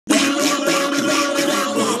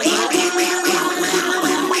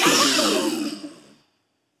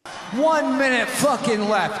1 minute fucking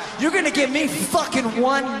left. You're gonna give me fucking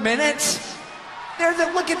 1 minute?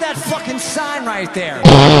 Look at that fucking sign right there.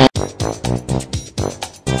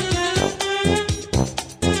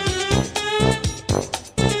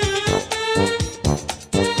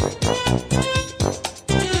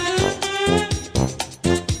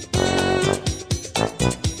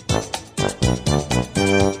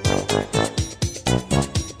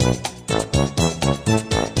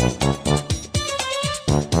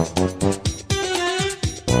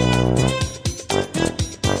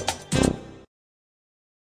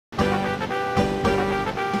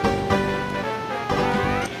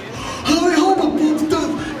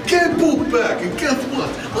 Game BOOB back, and guess what?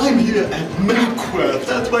 I'm here at MAPQuest.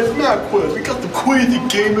 That's right, MAPQuest. We got the crazy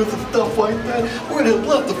gamers and stuff like that. We're gonna have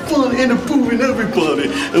lots of fun interviewing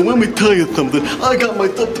everybody. And let me tell you something, I got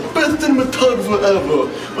myself the best cinematographer ever.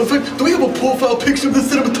 In fact, do we have a profile picture of the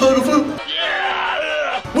cinematographer?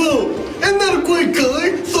 Yeah! Well, isn't that a great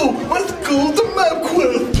guy? So let's go to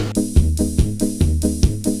MAPQuest.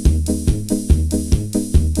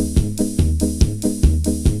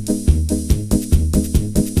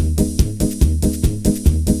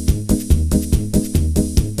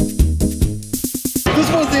 This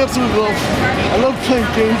one's the absolute love. I love playing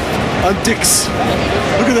games on dicks.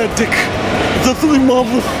 Look at that dick. It's absolutely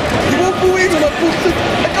marvelous. You won't believe it, I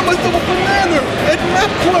got myself a banana at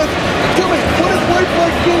MAPQuest. Tell me, what is life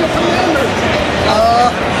like being a banana?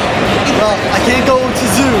 Well, I can't go to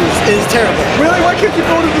zoos. It is terrible. Really? Why can't you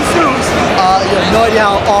go to the zoos? You have no idea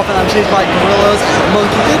how often I'm chased by gorillas and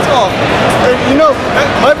monkeys. It's awful. And you know,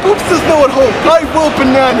 my boobsters know at home. I will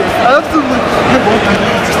bananas. Absolutely. I will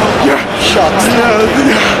bananas. Yeah. Shucks.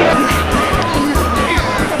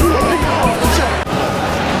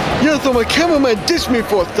 Yeah, so my cameraman ditched me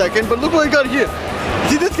for a second, but look what I got here.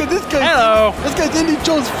 See this guy, Hello. This guy's Indy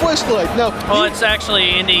Jones flashlight. Now, well, it's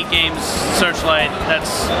actually Indie Games Searchlight.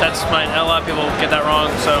 That's my. A lot of people get that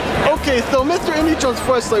wrong. So. Okay, so Mr. Indy Jones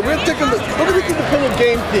flashlight. We're taking look at this independent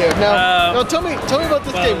game here. Now tell me about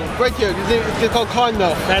this game right here. It's called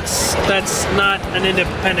Cardinal. That's not an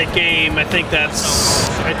independent game. I think that's.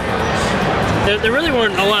 There really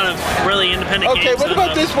weren't a lot of really independent games. Okay, what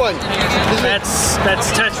about this one? That's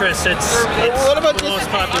Tetris. It's what about the most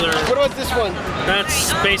popular. What about this one?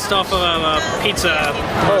 That's based off of a pizza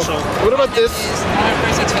commercial. Oh, what about this?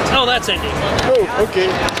 Oh, that's indie. Oh, okay.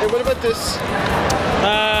 And what about this?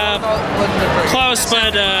 Close,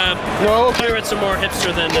 but no, okay. Pirates are more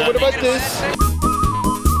hipster than. What about this?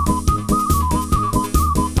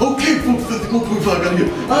 Okay, folks, let's go to what I got here.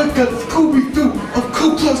 I got Scooby-Doo of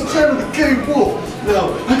Ku Klux Klan of the Game BOOB. Now,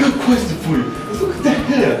 I got a question for you. Look at that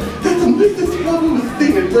hair. That's the nicest marvelous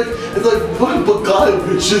thing. It's like Ron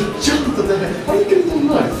Bogdanovich just jealous of that hair. How do you get it so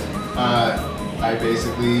nice? I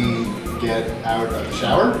basically get out of the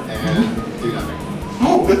shower and do nothing.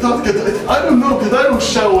 Oh, that sounds good. I don't know, because I don't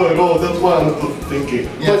shower at all. That's why I'm just thinking.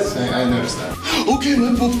 Yes, I noticed that. Okay,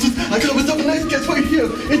 my folks, I got myself a nice guest right here.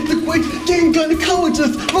 It's the great game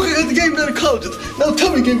gynecologist. Look at the game gynecologist. Now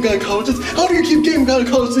tell me, game gynecologist, how do you keep game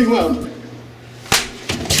gynecology around?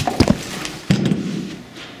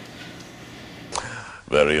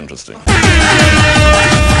 Very interesting.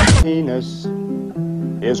 Penis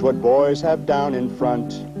is what boys have down in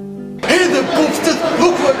front. Hey there, boobsters!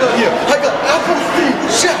 Look what I got here! I got Appleseed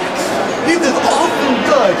Jax! He's this awesome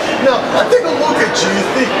guy! Now, I take a look at you, you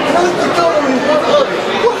see, notice the gun on his one eye.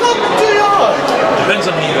 What happened to your eye? Depends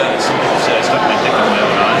on who you ask. Some people say I stuck my dick in my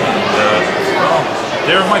own eye. Well,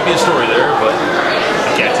 there might be a story there, but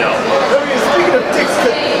I can't tell. I mean, speaking of dicks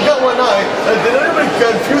that got one eye, did anybody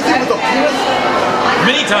confuse him with a penis?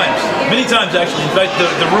 Many times actually. In fact,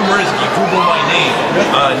 the rumor is if you Google my name,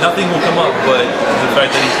 nothing will come up but the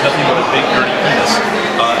fact that he's nothing but a big dirty penis.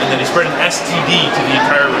 And then he spread an STD to the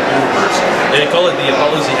entire universe. They call it the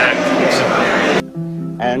Apollo-Z-Act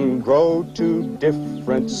syndrome. And grow to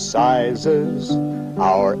different sizes.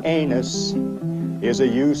 Our anus is a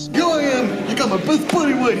use. Here I am. You got my best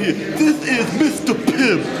buddy right here. This is Mr.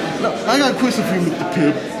 Pibb. Now, I got a question for you, Mr.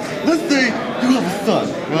 Pibb. Let's say you have a son,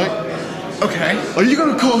 right? Okay. Are you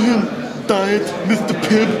gonna call him Diet Mr.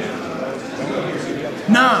 Pibb?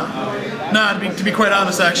 Nah. To be quite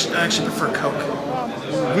honest, I actually prefer Coke.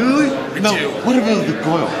 Really? I now, do. What about the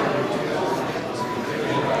girl?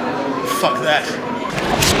 Fuck that.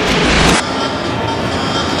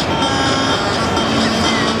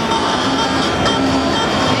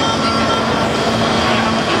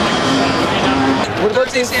 What about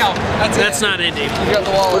this? That's not indie. You got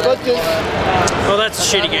the wall. What about this? Oh, that's a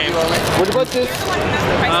shitty game. What about this?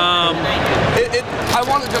 I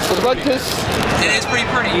want to just. What about this? It is pretty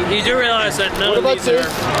pretty. You do realize that none of these are.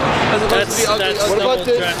 That's what about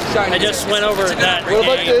this? I just went over that. What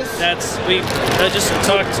about this? I just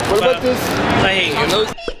talked. What about this? I hate you.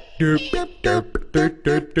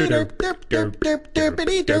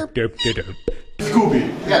 Scooby,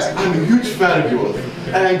 Yes. I'm a huge fan of yours,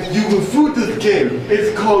 and you will food this game.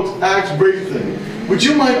 It's called Axe Racing. Would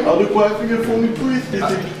you mind autographing it for me, please?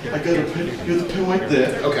 I got a pen. Here's a pen right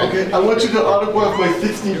there. Okay. Okay. I want you to autograph my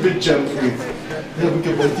 16-bit gem, please. Let me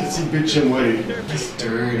get my 16-bit gem ready. It's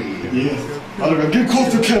dirty. Yes. Autograph. Get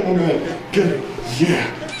close to the cameraman. Get it. Yeah.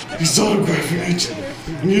 He's autographing it.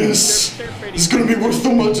 Yes. It's gonna be worth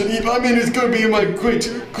so much. I mean, it's gonna be in my great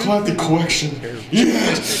classic collection.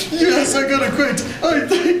 Yes. Yes, I got a great.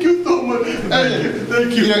 Thank you so much. Thank you.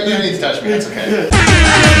 Thank you. You don't need to touch me. That's okay.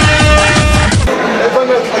 If I'm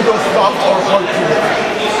not, I go soft or hard to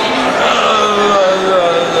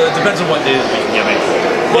Depends on what day of the week. Yeah,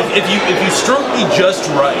 if you stroke me just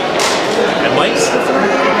right, I might stiffen a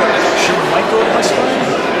little bit. Sure, it might go to my spine.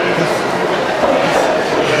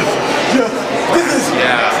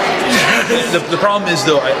 Yeah. The problem is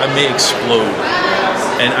though, I may explode,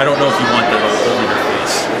 and I don't know if you want that over your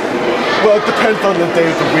face. Well, it depends on the day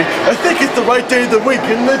of the week. I think it's the right day of the week,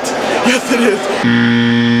 isn't it? Yes, it is.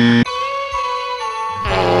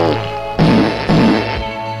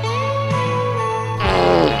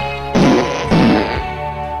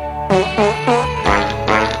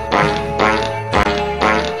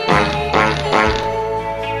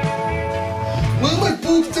 Well, my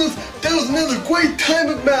boobsters, that was another great time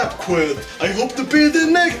at MAPQuest. I hope to be there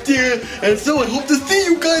next year, and so I hope to see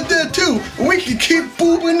you guys there too. And we can keep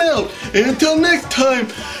boobing out. And until next time,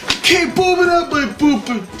 keep boobing out, my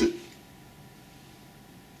boobers.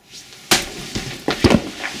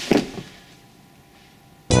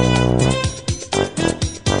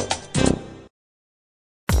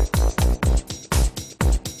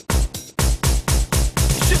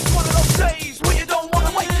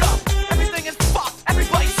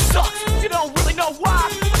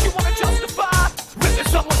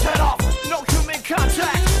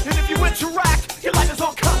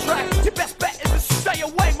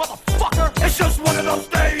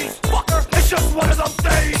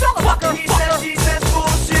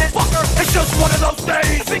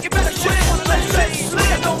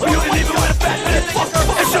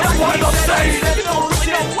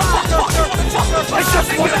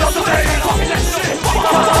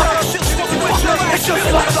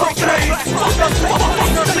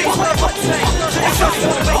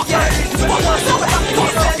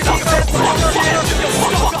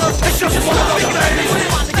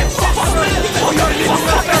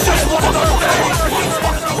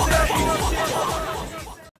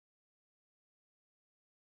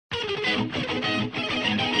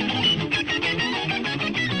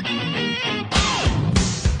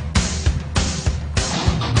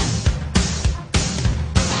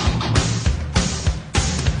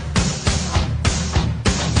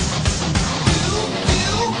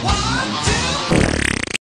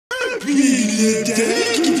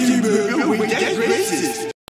 Daddy,